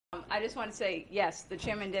I just want to say, yes, the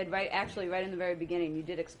chairman did, actually, right in the very beginning, you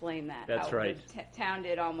did explain that. That's how right. The town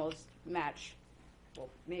did almost match, well,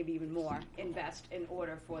 maybe even more, invest in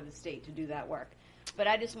order for the state to do that work. But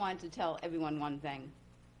I just wanted to tell everyone one thing.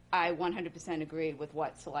 I 100% agree with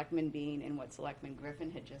what Selectman Bean and what Selectman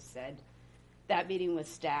Griffin had just said. That meeting was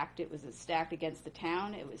stacked. It was stacked against the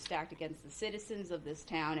town, it was stacked against the citizens of this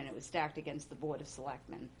town, and it was stacked against the Board of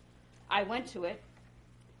Selectmen. I went to it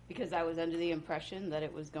because I was under the impression that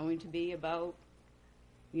it was going to be about,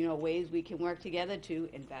 ways we can work together to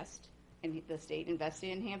invest, and the state invested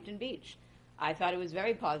in Hampton Beach. I thought it was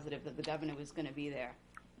very positive that the governor was going to be there.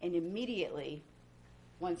 And immediately,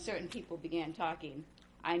 when certain people began talking,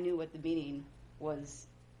 I knew what the meeting was,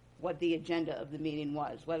 what the agenda of the meeting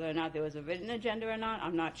was. Whether or not there was a written agenda or not,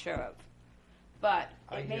 I'm not sure of. But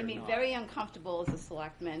it made me very uncomfortable as a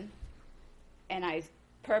selectman, and I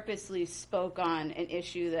purposely spoke on an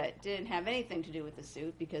issue that didn't have anything to do with the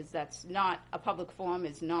suit, because that's not, a public forum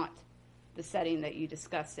is not the setting that you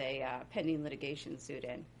discuss a pending litigation suit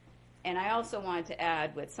in. And I also wanted to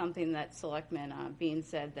add with something that Selectman Bean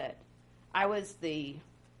said, that I was the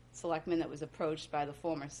selectman that was approached by the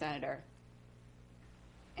former senator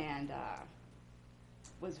and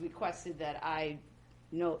was requested that I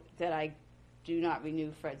note that I do not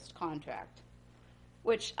renew Fred's contract,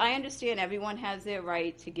 which I understand everyone has their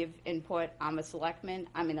right to give input. I'm a selectman.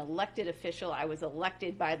 I'm an elected official. I was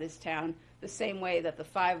elected by this town the same way that the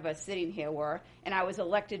five of us sitting here were, and I was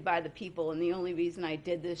elected by the people, and the only reason I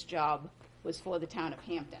did this job was for the town of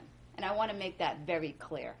Hampton. And I want to make that very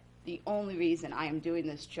clear. The only reason I am doing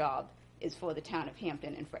this job is for the town of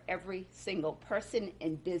Hampton and for every single person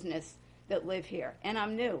and business that live here. And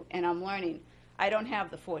I'm new, and I'm learning. I don't have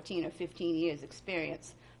the 14 or 15 years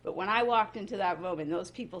experience. But when I walked into that room and those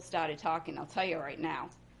people started talking, I'll tell you right now,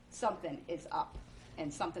 something is up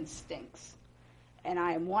and something stinks. And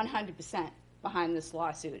I am 100% behind this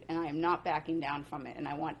lawsuit, and I am not backing down from it. And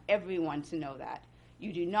I want everyone to know that.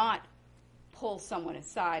 You do not pull someone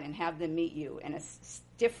aside and have them meet you in a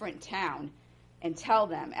different town and tell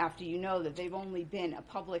them, after you know that they've only been a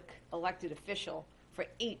public elected official for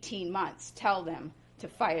 18 months, tell them to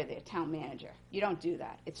fire their town manager. You don't do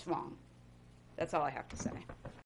that. It's wrong. That's all I have to say.